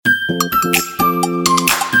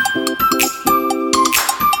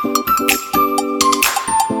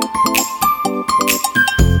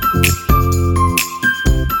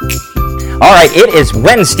All right, it is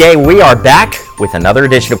Wednesday. We are back with another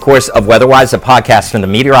edition, of course, of Weatherwise, a podcast from the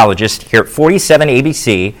Meteorologist here at 47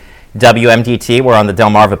 ABC WMDT. We're on the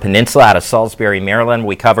Delmarva Peninsula out of Salisbury, Maryland.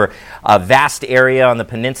 We cover a vast area on the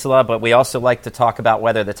peninsula, but we also like to talk about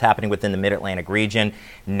weather that's happening within the Mid-Atlantic region,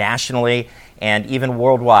 nationally, and even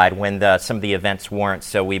worldwide when some of the events warrant.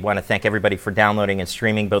 So we want to thank everybody for downloading and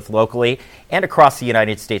streaming both locally and across the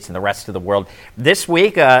United States and the rest of the world. This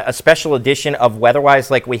week, a special edition of Weatherwise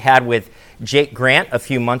like we had with Jake Grant a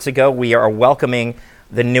few months ago. We are welcoming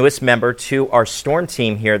the newest member to our storm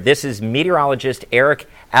team here. This is Meteorologist Erich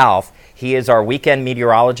Ahlf. He is our weekend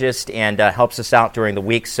meteorologist and helps us out during the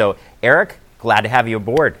week. So, Erich, glad to have you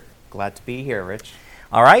aboard. Glad to be here, Rich.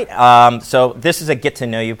 All right. So this is a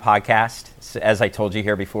get-to-know-you podcast, as I told you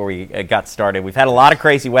here before we got started. We've had a lot of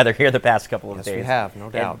crazy weather here the past couple of days. Yes, we have, no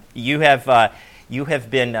doubt. And you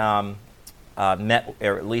have been met,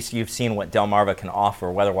 or at least you've seen what Delmarva can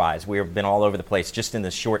offer weather-wise. We've been all over the place just in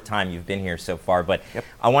the short time you've been here so far. But yep.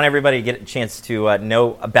 I want everybody to get a chance to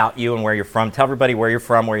know about you and where you're from. Tell everybody where you're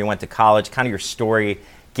from, where you went to college, kind of your story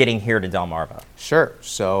getting here to Delmarva. Sure.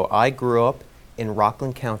 So I grew up in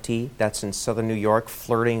Rockland County, that's in southern New York,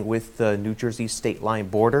 flirting with the New Jersey state line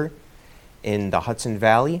border in the Hudson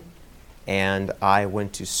Valley. And I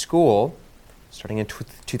went to school starting in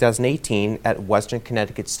 2018 at Western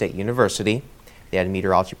Connecticut State University. They had a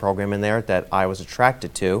meteorology program in there that I was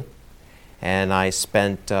attracted to. And I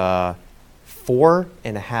spent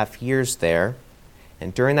 4.5 years there.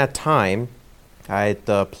 And during that time, I had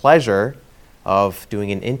the pleasure of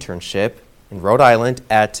doing an internship in Rhode Island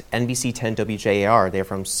at NBC 10 WJAR. They're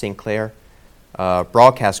from St. Clair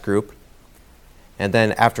Broadcast Group. And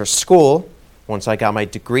then after school, once I got my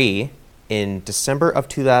degree in December of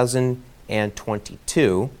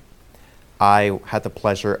 2022, I had the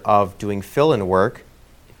pleasure of doing fill-in work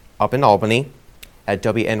up in Albany at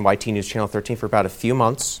WNYT News Channel 13 for about a few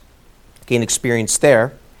months, gained experience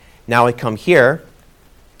there. Now I come here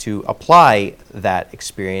to apply that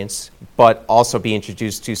experience, but also be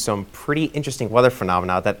introduced to some pretty interesting weather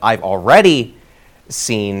phenomena that I've already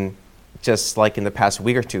seen just like in the past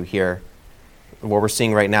week or two here. What we're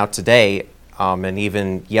seeing right now today, and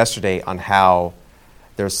even yesterday, on how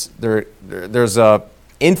there's a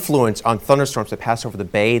influence on thunderstorms that pass over the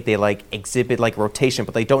bay. They exhibit rotation,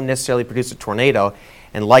 but they don't necessarily produce a tornado,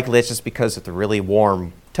 and likely it's just because of the really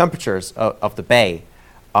warm temperatures of the bay.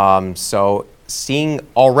 So seeing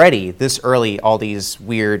already this early all these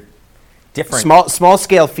weird, different small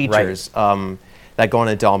scale features that go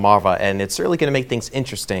into Delmarva, and it's really going to make things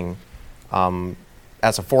interesting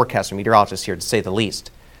as a forecaster meteorologist here, to say the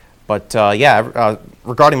least. But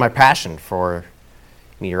regarding my passion for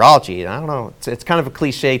meteorology, I don't know, it's kind of a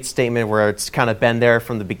cliched statement where it's kind of been there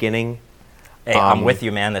from the beginning. Hey, I'm with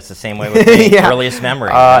you, man. That's the same way with me. Yeah. Earliest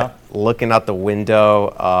memory. Looking out the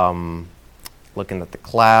window, looking at the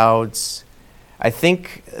clouds. I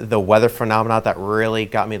think the weather phenomena that really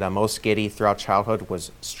got me the most giddy throughout childhood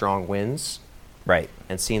was strong winds. Right.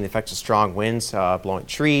 And seeing the effects of strong winds, blowing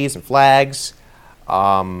trees and flags.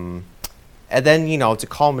 And then, it's a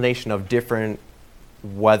culmination of different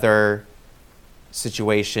weather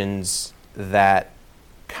situations that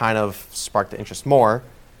kind of sparked the interest more.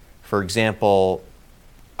 For example,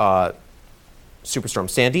 Superstorm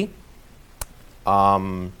Sandy.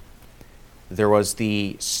 There was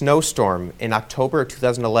the snowstorm in October of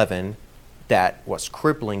 2011 that was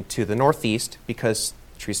crippling to the northeast because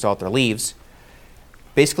trees still had their leaves.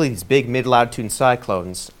 Basically, these big mid-latitude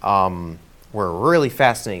cyclones were really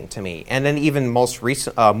fascinating to me. And then even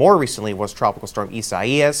more recently was Tropical Storm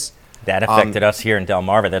Isaias. That affected us here in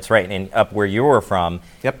Delmarva. That's right. And up where you were from,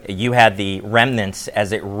 yep, you had the remnants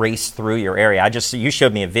as it raced through your area. You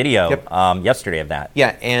showed me a video yesterday of that.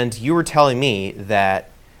 Yeah, and you were telling me that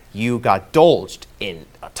you got dolged in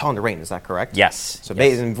a ton of rain. Is that correct? Yes. So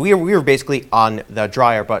we were basically on the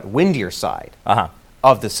drier but windier side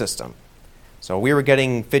of the system. So we were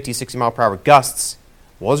getting 50, 60 mile per hour gusts.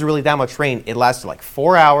 Wasn't really that much rain. It lasted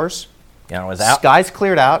 4 hours. Yeah, it was out. Skies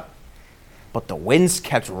cleared out, but the winds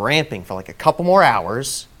kept ramping for a couple more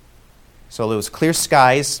hours. So there was clear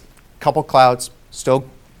skies, couple clouds, still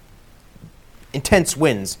intense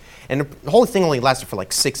winds. And the whole thing only lasted for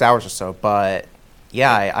 6 hours or so, but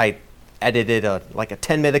yeah, I edited a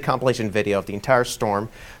 10-minute compilation video of the entire storm.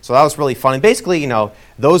 So that was really fun. And basically,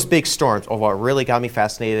 those big storms are what really got me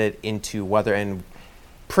fascinated into weather and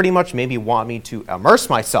pretty much made me want me to immerse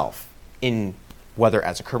myself in weather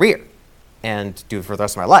as a career and do it for the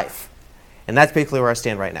rest of my life. And that's basically where I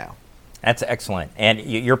stand right now. That's excellent. And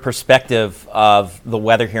your perspective of the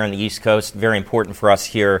weather here on the East Coast, very important for us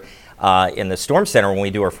here in the Storm Center when we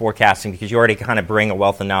do our forecasting, because you already kind of bring a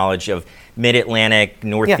wealth of knowledge of mid-Atlantic,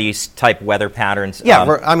 northeast type weather patterns. Yeah,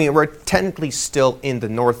 we're technically still in the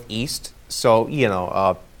northeast, so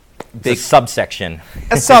big subsection.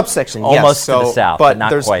 A subsection, almost yes. to the south, but not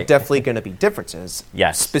there's quite. definitely going to be differences.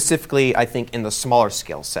 Yes. Specifically, I think in the smaller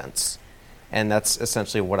scale sense, and that's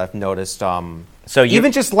essentially what I've noticed. So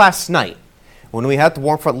even just last night, when we had the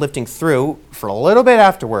warm front lifting through for a little bit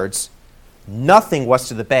afterwards, nothing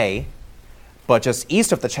west of the bay, but just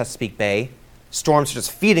east of the Chesapeake Bay, storms are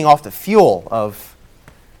just feeding off the fuel of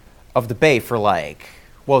the bay for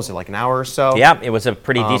what was it, like an hour or so? Yeah, it was a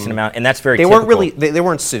pretty decent amount, and that's very They typical. weren't really, they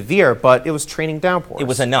weren't severe, but it was training downpours. It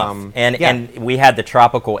was enough, and we had the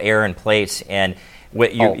tropical air in place, and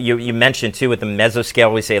what you mentioned too with the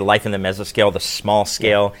mesoscale, we say life in the mesoscale, the small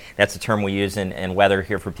scale, that's the term we use in weather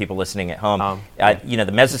here for people listening at home.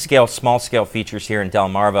 The mesoscale, small scale features here in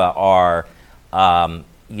Delmarva are,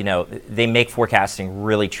 they make forecasting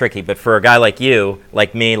really tricky, but for a guy like you,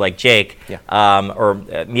 like me, like Jake, or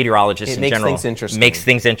meteorologists in general, makes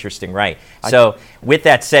things interesting, right? So with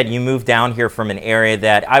that said, you moved down here from an area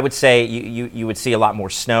that I would say you would see a lot more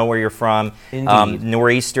snow where you're from.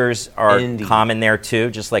 Nor'easters are common there too,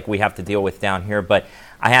 just like we have to deal with down here. But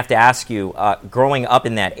I have to ask you, growing up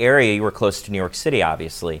in that area, you were close to New York City,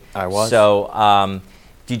 obviously. I was. So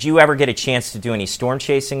did you ever get a chance to do any storm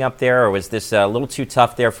chasing up there, or was this a little too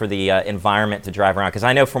tough there for the environment to drive around? Because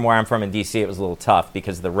I know from where I'm from in D.C., it was a little tough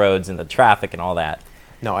because of the roads and the traffic and all that.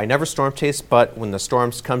 No, I never storm chased, but when the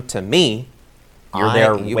storms come to me, you're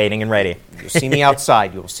there waiting and ready. You'll see me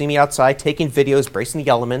outside. You'll see me outside taking videos, bracing the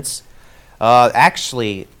elements.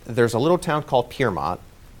 Actually, there's a little town called Piermont.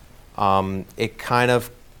 It kind of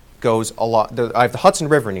goes a lot. I have the Hudson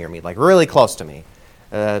River near me, like really close to me.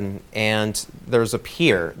 And there's a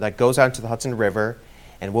pier that goes out into the Hudson River,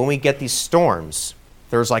 and when we get these storms,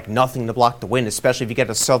 there's like nothing to block the wind, especially if you get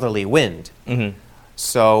a southerly wind. Mm-hmm.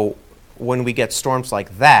 So when we get storms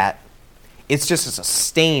like that, it's just a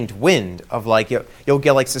sustained wind of you'll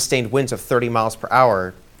get like sustained winds of 30 miles per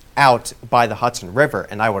hour out by the Hudson River,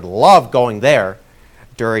 and I would love going there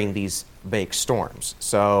during these big storms.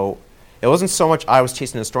 So it wasn't so much I was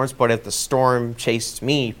chasing the storms, but if the storm chased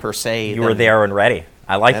me per se, you were there and ready.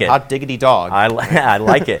 I like it. Hot diggity dog. I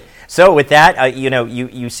like it. So with that,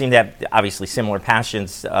 you seem to have obviously similar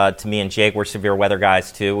passions to me and Jake. We're severe weather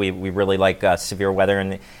guys too. We really like severe weather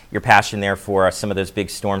and your passion there for some of those big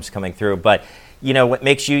storms coming through. But what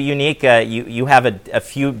makes you unique, you have a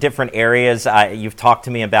few different areas you've talked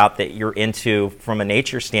to me about that you're into from a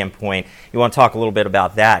nature standpoint. You want to talk a little bit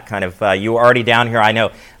about that? Kind of, you were already down here. I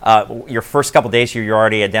know your first couple days here, you're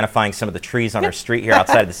already identifying some of the trees on our street here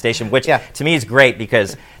outside of the station, which to me is great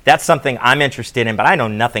because that's something I'm interested in, but I know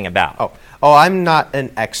nothing about. Oh, I'm not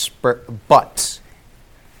an expert, but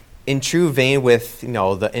in true vein with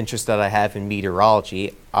the interest that I have in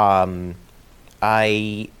meteorology,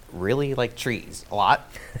 I really like trees a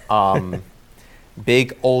lot.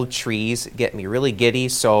 Big old trees get me really giddy.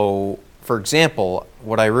 So, for example,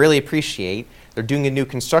 what I really appreciate, they're doing a new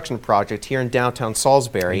construction project here in downtown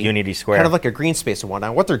Salisbury. Unity Square. Kind of like a green space and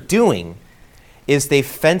whatnot. What they're doing is they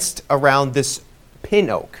fenced around this pin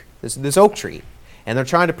oak, this oak tree, and they're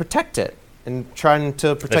trying to protect it and trying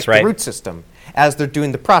to protect the root system as they're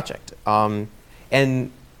doing the project.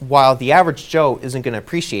 And while the average Joe isn't going to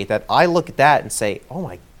appreciate that, I look at that and say, oh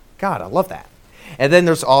my God, I love that. And then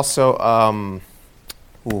there's also,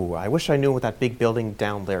 I wish I knew what that big building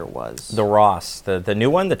down there was. The Ross, the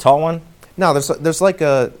new one, the tall one? No, there's like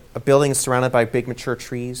a building surrounded by big mature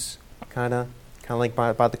trees, kind of like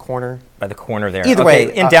by the corner. By the corner there. Either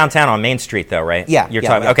way. In downtown on Main Street though, right? Yeah. You're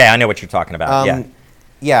talking. Okay, I know what you're talking about.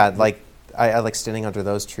 Yeah, like I like standing under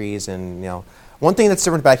those trees, and one thing that's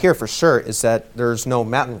different about here for sure is that there's no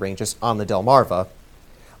mountain ranges on the Delmarva.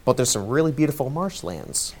 But there's some really beautiful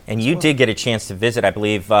marshlands. And you did get a chance to visit, I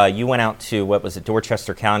believe. You went out to,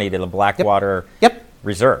 Dorchester County to the Blackwater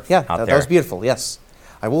Reserve. Yeah, that was beautiful, yes.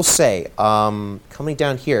 I will say, coming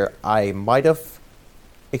down here, I might have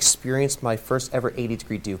experienced my first ever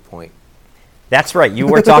 80-degree dew point. That's right. You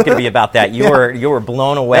were talking to me about that. You were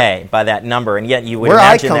blown away by that number, and yet you would Where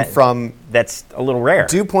imagine I come from, that's a little rare.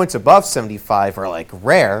 Dew points above 75 are like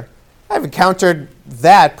rare. I've encountered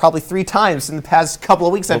that probably 3 times in the past couple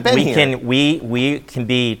of weeks I've been here. We can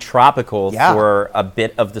be tropical for a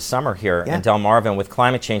bit of the summer here in Delmarva, and with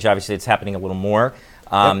climate change, obviously, it's happening a little more.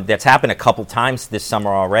 That's happened a couple times this summer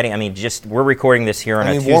already. I mean, we're recording this here on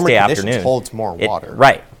a Tuesday afternoon. Warmer holds more water.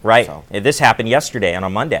 Right. So. This happened yesterday and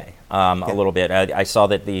on Monday a little bit. I saw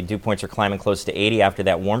that the dew points are climbing close to 80 after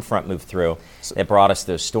that warm front moved through. It brought us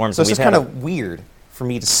those storms. So it's just kind of weird for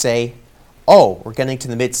me to say oh, we're getting to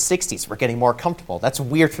the mid-60s. We're getting more comfortable. That's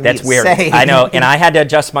weird for me to say. That's weird. I know, and I had to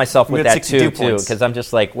adjust myself with that too, points. because I'm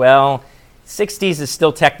just like, well, 60s is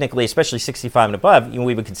still technically, especially 65 and above,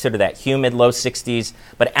 we would consider that humid, low 60s.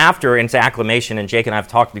 But after into acclimation, and Jake and I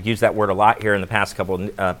have used that word a lot here in the past couple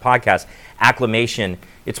of podcasts, acclimation,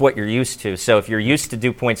 it's what you're used to. So if you're used to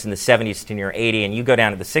dew points in the 70s to near 80 and you go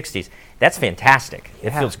down to the 60s, that's fantastic.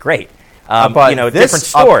 It feels great. But different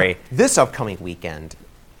story. This upcoming weekend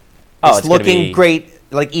it's looking great,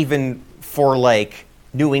 like even for like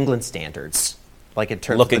New England standards. Like in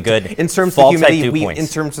terms looking of good. In terms Fall of humidity, type dew points. in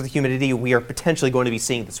terms of the humidity, we are potentially going to be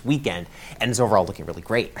seeing this weekend, and it's overall looking really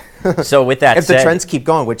great. So with that if said, the trends keep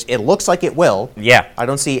going, which it looks like it will, yeah, I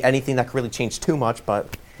don't see anything that could really change too much.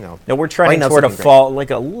 But no, we're trending toward a fall, like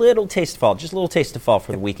a little taste of fall, just a little taste of fall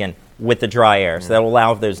for the weekend with the dry air. So that will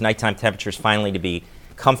allow those nighttime temperatures finally to be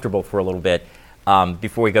comfortable for a little bit.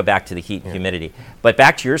 Before we go back to the heat and humidity. But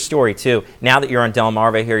back to your story, too. Now that you're on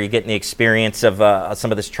Delmarva here, you're getting the experience of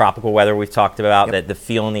some of this tropical weather we've talked about, the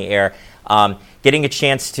feel in the air. Getting a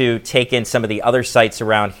chance to take in some of the other sites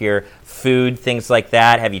around here, food, things like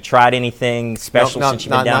that. Have you tried anything special since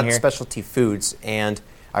you've been down here? Not specialty foods. And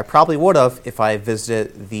I probably would have if I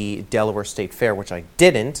visited the Delaware State Fair, which I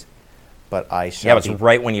didn't. But I shall. Yeah, it was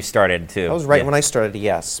right when you started, too. That was right when I started,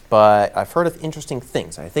 yes. But I've heard of interesting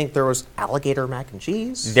things. I think there was alligator mac and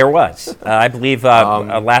cheese. There was. I believe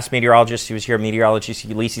last meteorologist who was here, meteorologist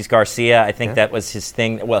Ulysses Garcia, I think that was his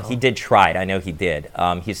thing. Well, he did try it. I know he did.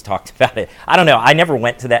 He's talked about it. I don't know. I never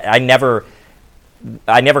went to that. I never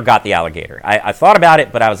got the alligator. I thought about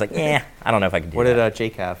it, but I was like, I don't know if I could do that. What did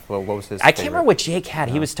Jake have? What was his I can't remember what Jake had.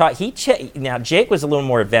 He was taught. Now, Jake was a little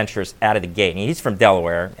more adventurous out of the gate. And he's from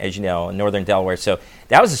Delaware, as you know, northern Delaware. So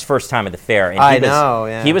that was his first time at the fair.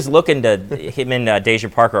 And he was looking to, him and Deja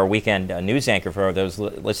Parker, our weekend news anchor for those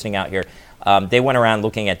listening out here, they went around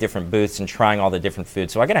looking at different booths and trying all the different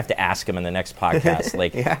foods. So I'm going to have to ask him in the next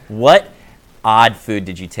podcast, what odd food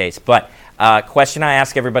did you taste? But question I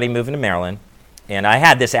ask everybody moving to Maryland, and I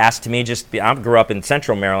had this asked to me I grew up in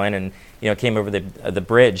central Maryland and came over the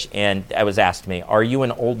bridge, and I was asked to me, are you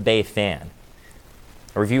an Old Bay fan?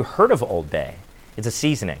 Or have you heard of Old Bay? It's a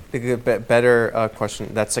seasoning. Better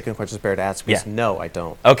question. That second question is better to ask because no, I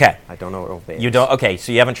don't. Okay. I don't know what Old Bay is. You don't? Okay,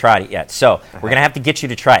 so you haven't tried it yet. So we're going to have to get you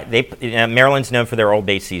to try it. Maryland's known for their Old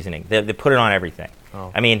Bay seasoning. They put it on everything. Oh.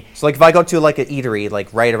 I mean, so like if I go to like an eatery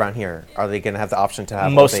like right around here, are they going to have the option to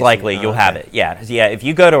have? Most likely, you'll have it. Yeah. If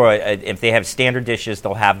you go to if they have standard dishes,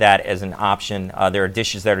 they'll have that as an option. There are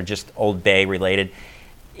dishes that are just Old Bay related.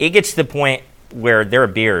 It gets to the point where there are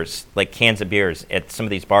beers, like cans of beers, at some of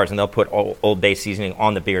these bars, and they'll put Old Bay seasoning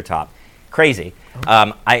on the beer top. Crazy.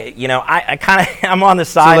 I kind of I'm on the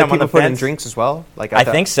side. So, I'm on the people put fence. in drinks as well. Like I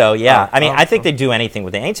think so. Yeah. I think they do anything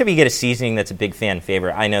with it. Anytime you get a seasoning that's a big fan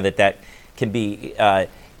favorite, I know that can be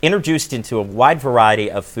introduced into a wide variety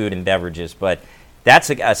of food and beverages, but that's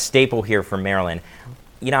a staple here for Maryland.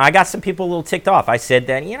 I got some people a little ticked off. I said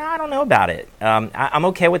that, I don't know about it. I'm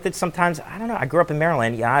okay with it sometimes. I don't know. I grew up in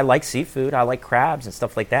Maryland. Yeah, I like seafood. I like crabs and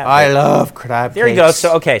stuff like that. I love crab cakes. There you go.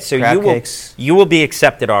 So, you will be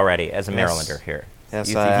accepted already as a Marylander here. Yes,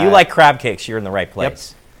 if you like crab cakes, you're in the right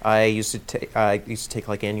place. Yep. I used to take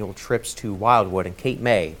like annual trips to Wildwood and Cape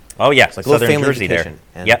May. Oh, yeah. It's like Southern family Jersey vacation.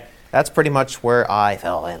 there. Yep. That's pretty much where I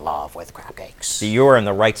fell in love with crab cakes. So you're in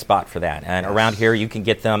the right spot for that. And around here, you can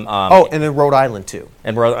get them. And in Rhode Island, too.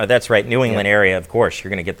 And that's right. New England area, of course.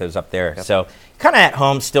 You're going to get those up there. Yep. So kind of at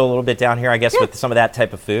home still a little bit down here, I guess, with some of that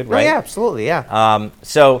type of food, right? Oh, yeah, absolutely, yeah.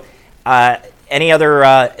 Any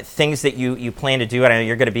other things that you plan to do? I know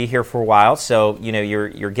you're going to be here for a while, so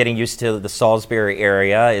you're getting used to the Salisbury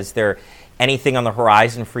area. Is there anything on the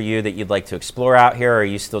horizon for you that you'd like to explore out here, or are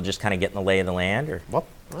you still just kind of getting the lay of the land? Or Well,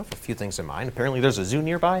 I have a few things in mind. Apparently there's a zoo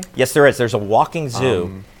nearby. Yes, there is. There's a walking zoo. We're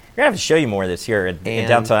going to have to show you more of this here in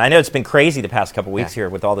downtown. I know it's been crazy the past couple weeks here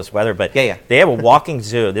with all this weather, but they have a walking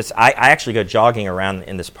zoo. I actually go jogging around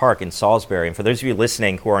in this park in Salisbury, and for those of you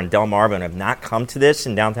listening who are in Delmarva and have not come to this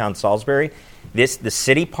in downtown Salisbury, the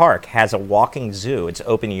city park has a walking zoo. It's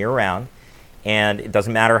open year-round, and it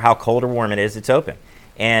doesn't matter how cold or warm it is, it's open.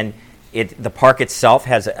 And the park itself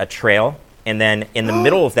has a trail, and then in the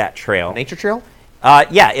middle of that trail... Nature trail?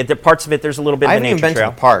 The parts of it, there's a little bit of a nature trail. I haven't even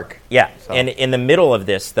been to the park. Yeah, so. And in the middle of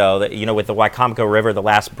this, though, with the Wycomico River, the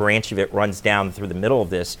last branch of it runs down through the middle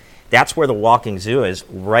of this. That's where the walking zoo is,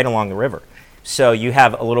 right along the river. So you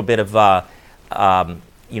have a little bit of,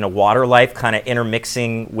 water life kind of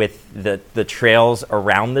intermixing with the trails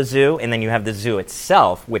around the zoo, and then you have the zoo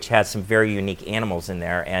itself, which has some very unique animals in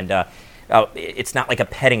there. And it's not like a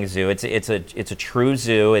petting zoo; it's a true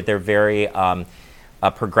zoo. They're very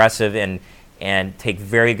progressive and and take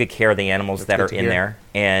very good care of the animals that are in there.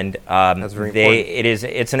 And That's very important.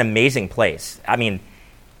 it's an amazing place. I mean,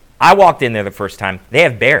 I walked in there the first time. They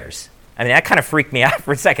have bears. I mean, that kind of freaked me out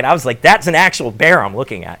for a second. I was like, that's an actual bear I'm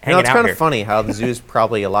looking at. It's kind of funny how the zoo is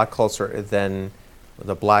probably a lot closer than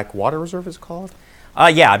the Black Water Reserve is called.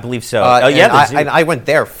 Yeah, I believe so. The zoo. And I went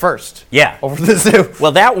there first. Yeah. Over the zoo.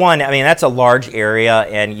 Well, that one, I mean, that's a large area,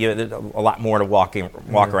 and there's a lot more to walk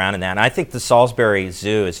around in that. And I think the Salisbury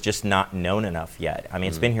Zoo is just not known enough yet. I mean,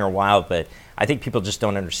 it's been here a while, but I think people just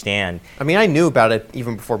don't understand. I mean, I knew about it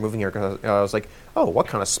even before moving here because I was like, oh, what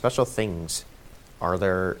kind of special things are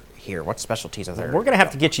there here? What specialties are there? We're going to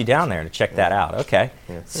have to get you down there to check that out. Okay.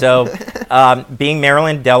 Yeah. So, being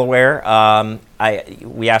Maryland, Delaware,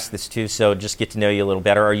 we asked this too, so just get to know you a little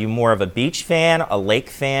better. Are you more of a beach fan, a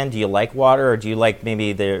lake fan? Do you like water, or do you like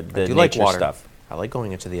maybe the nature like water stuff? I like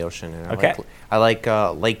going into the ocean. And okay. I like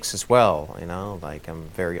lakes as well. Like I'm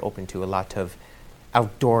very open to a lot of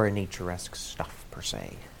outdoor naturesque stuff per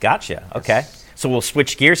se. Gotcha. Okay. So we'll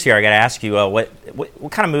switch gears here. I got to ask you, what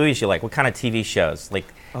kind of movies you like? What kind of TV shows? Like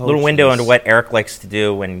a little window into what Eric likes to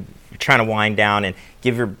do when you're trying to wind down and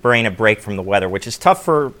give your brain a break from the weather, which is tough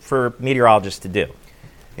for meteorologists to do.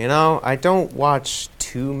 I don't watch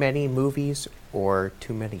too many movies or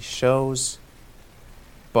too many shows,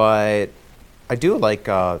 but I do like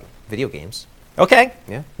video games. Okay.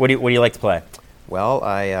 Yeah. What do you like to play? Well,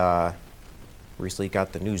 I recently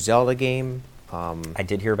got the new Zelda game. I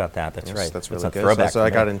did hear about that. That's yes, right. That's really a good. Throwback So I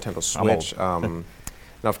got a Nintendo Switch. And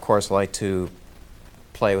of course, I like to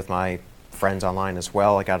play with my friends online as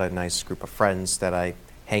well. I got a nice group of friends that I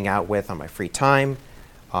hang out with on my free time.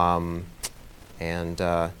 And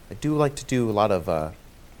I do like to do a lot of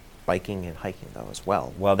biking and hiking, though, as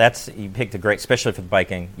well. Well, you picked a great, especially for the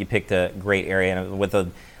biking, you picked a great area. And with the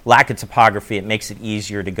lack of topography, it makes it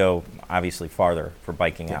easier to go, obviously, farther for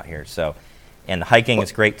biking out here. So, and the hiking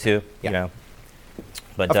is great, too,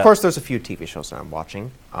 But, of course, there's a few TV shows that I'm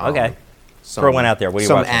watching. Okay. Throw one out there. What are you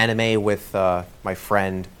watching? Some anime with my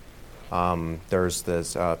friend. There's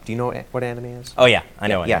this. Do you know what anime is? Oh, yeah. I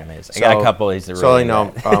know what anime is. I got a couple of these that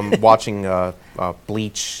really watching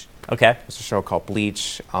Bleach. Okay. There's a show called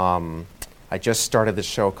Bleach. I just started this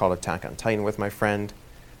show called Attack on Titan with my friend.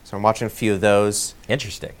 So I'm watching a few of those.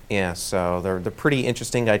 Interesting. Yeah, so they're pretty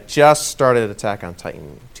interesting. I just started Attack on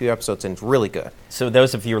Titan. 2 episodes in, it's really good. So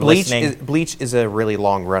those of you who are listening... Bleach is a really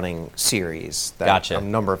long-running series. Gotcha. A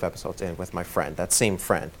number of episodes in with my friend, that same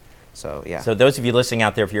friend. So, yeah. So those of you listening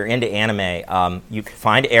out there, if you're into anime, you can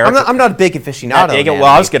find Eric... I'm not a big aficionado. Well,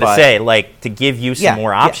 I was going to say, to give you some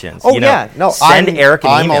more options. Oh, yeah. No, send Eric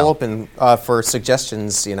an email. I'm all open for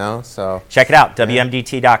suggestions, so... Check it out,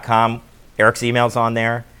 WMDT.com. Eric's email's on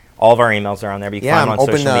there. All of our emails are on there. But you can find them on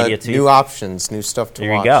social media too. New options, new stuff to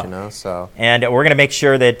watch. There you go. So. And we're going to make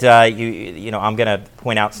sure that I'm going to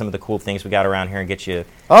point out some of the cool things we got around here and get you.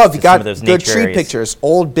 If you got those good tree areas. pictures,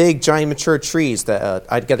 old, big, giant, mature trees, that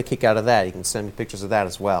I'd get a kick out of that. You can send me pictures of that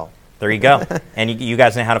as well. There you go. And you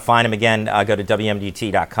guys know how to find him again. Go to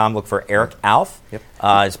WMDT.com. Look for Erich Ahlf.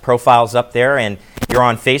 Yep. His profile's up there. And you're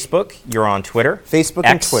on Facebook. You're on Twitter. Facebook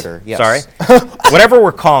and Twitter, yes. Sorry. Whatever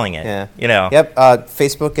we're calling it. Yeah. Yep.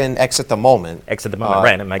 Facebook and X at the moment. X at the moment,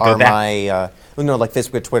 right. And I go back. Like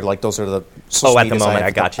Facebook and Twitter, those are the social at the moment. I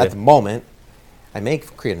got you. At the moment. I may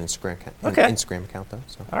create an Instagram account. Okay. Instagram account, though.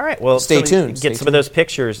 So. All right. Well, stay tuned. Get some of those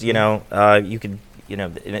pictures. You could.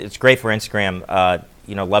 It's great for Instagram.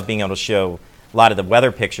 Love being able to show a lot of the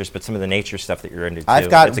weather pictures, but some of the nature stuff that you're into too. I've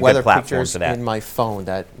got it's a weather good platform pictures for that. in my phone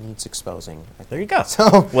that needs exposing. There you go.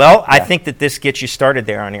 So, I think that this gets you started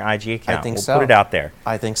there on your IG account. I think we'll put it out there.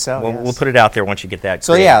 I think so. We'll put it out there once you get that.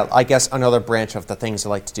 So I guess another branch of the things I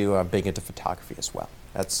like to do. I'm big into photography as well.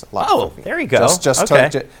 That's a lot. Oh, there you go.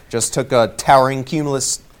 Just took a towering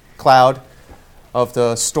cumulus cloud of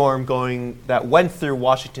the storm that went through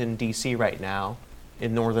Washington D.C. right now.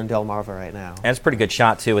 In northern Delmarva right now. And it's a pretty good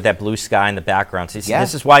shot, too, with that blue sky in the background. So yeah.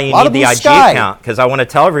 This is why you need the IG account, because I want to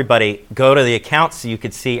tell everybody, go to the account so you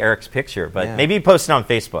could see Eric's picture. But maybe you post it on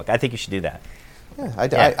Facebook. I think you should do that.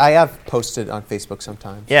 Yeah, I have posted on Facebook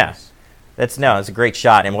sometimes. Yeah. It's a great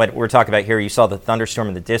shot. And what we're talking about here, you saw the thunderstorm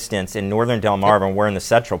in the distance in northern Delmarva, and we're in the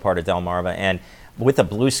central part of Delmarva. And with the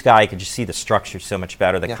blue sky, you could just see the structure so much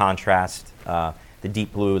better, the contrast. The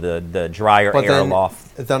deep blue, the drier air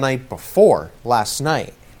aloft. The night before, last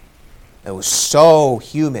night, it was so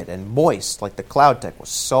humid and moist. Like the cloud deck was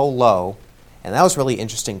so low, and that was really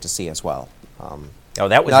interesting to see as well.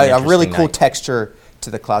 That was a really cool texture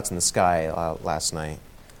to the clouds in the sky last night.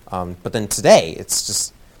 But then today, it's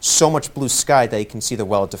just so much blue sky that you can see the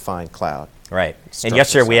well-defined cloud. Right. And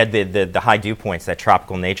yesterday we had the high dew points, that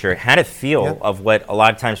tropical nature. It had a feel of what a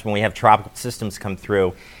lot of times when we have tropical systems come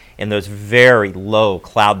through in those very low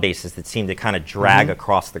cloud bases that seem to kind of drag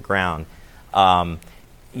across the ground. And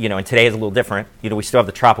today is a little different. We still have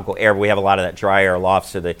the tropical air, but we have a lot of that dry air aloft,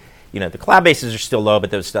 so the cloud bases are still low,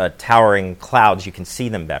 but those towering clouds, you can see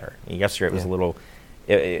them better. Yesterday it was a little,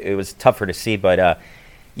 it was tougher to see, but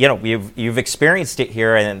you've experienced it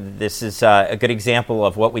here, and this is a good example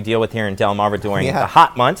of what we deal with here in Delmarva during the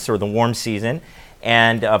hot months or the warm season.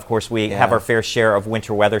 And of course, we have our fair share of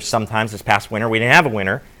winter weather. Sometimes this past winter, we didn't have a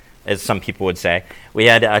winter, as some people would say. We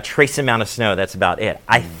had a trace amount of snow. That's about it.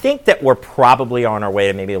 I think that we're probably on our way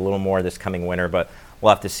to maybe a little more this coming winter, but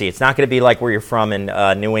we'll have to see. It's not going to be like where you're from in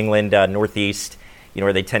New England, Northeast,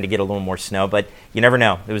 where they tend to get a little more snow, but you never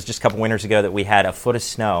know. It was just a couple winters ago that we had a foot of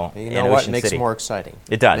snow in Ocean City. You know what? It makes it more exciting.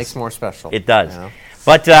 It does. It makes it more special. It does.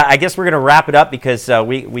 But I guess we're going to wrap it up because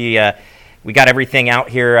we got everything out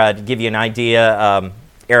here to give you an idea,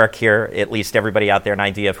 Eric here, at least everybody out there, an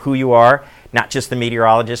idea of who you are, not just the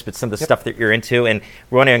meteorologist, but some of the stuff that you're into. And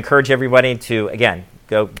we want to encourage everybody to, again,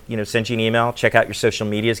 go, send you an email, check out your social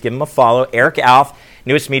medias, give him a follow. Erich Ahlf,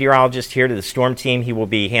 newest meteorologist here to the Storm Team. He will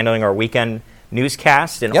be handling our weekend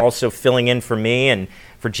newscast and also filling in for me and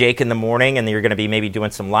for Jake in the morning, and you're going to be maybe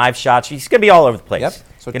doing some live shots. He's going to be all over the place.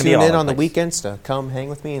 So tune in on the weekends to come hang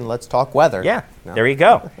with me and let's talk weather. There you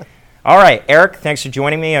go. All right, Eric, thanks for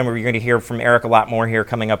joining me, and we're going to hear from Eric a lot more here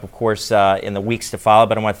coming up, of course, in the weeks to follow.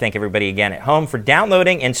 But I want to thank everybody again at home for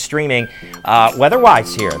downloading and streaming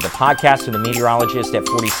Weatherwise here, the podcast of the meteorologist at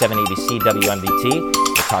 47 ABC WMDT.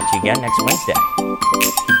 We'll talk to you again next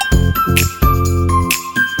Wednesday.